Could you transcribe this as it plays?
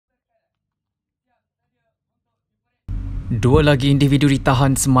Dua lagi individu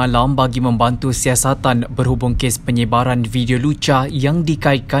ditahan semalam bagi membantu siasatan berhubung kes penyebaran video lucah yang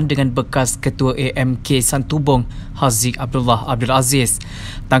dikaitkan dengan bekas Ketua AMK Santubong, Haziq Abdullah Abdul Aziz.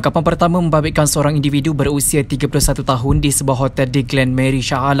 Tangkapan pertama membabitkan seorang individu berusia 31 tahun di sebuah hotel di Glen Mary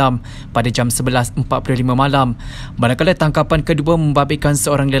Shah Alam pada jam 11.45 malam. Manakala tangkapan kedua membabitkan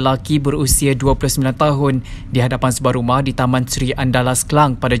seorang lelaki berusia 29 tahun di hadapan sebuah rumah di Taman Sri Andalas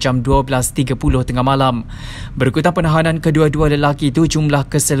Kelang pada jam 12.30 tengah malam. Berikutan penahanan kedua-dua lelaki itu, jumlah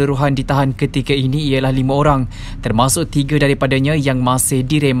keseluruhan ditahan ketika ini ialah 5 orang, termasuk 3 daripadanya yang masih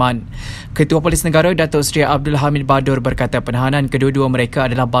direman. Ketua Polis Negara Datuk Seri Abdul Hamid Badur berkata penahanan kedua-dua mereka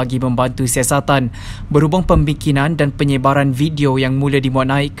adalah bagi membantu siasatan berhubung pembikinan dan penyebaran video yang mula dimuat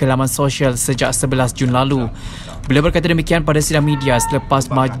naik ke laman sosial sejak 11 Jun lalu. Beliau berkata demikian pada sidang media selepas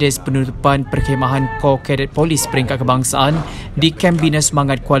majlis penutupan perkhemahan Kor Kadet Polis Peringkat Kebangsaan di Kamp Bina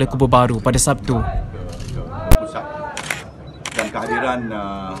Semangat Kuala Kubu Baru pada Sabtu. Dan kehadiran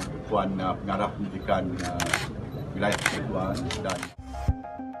Puan Pengarah Pendidikan Wilayah Persekutuan dan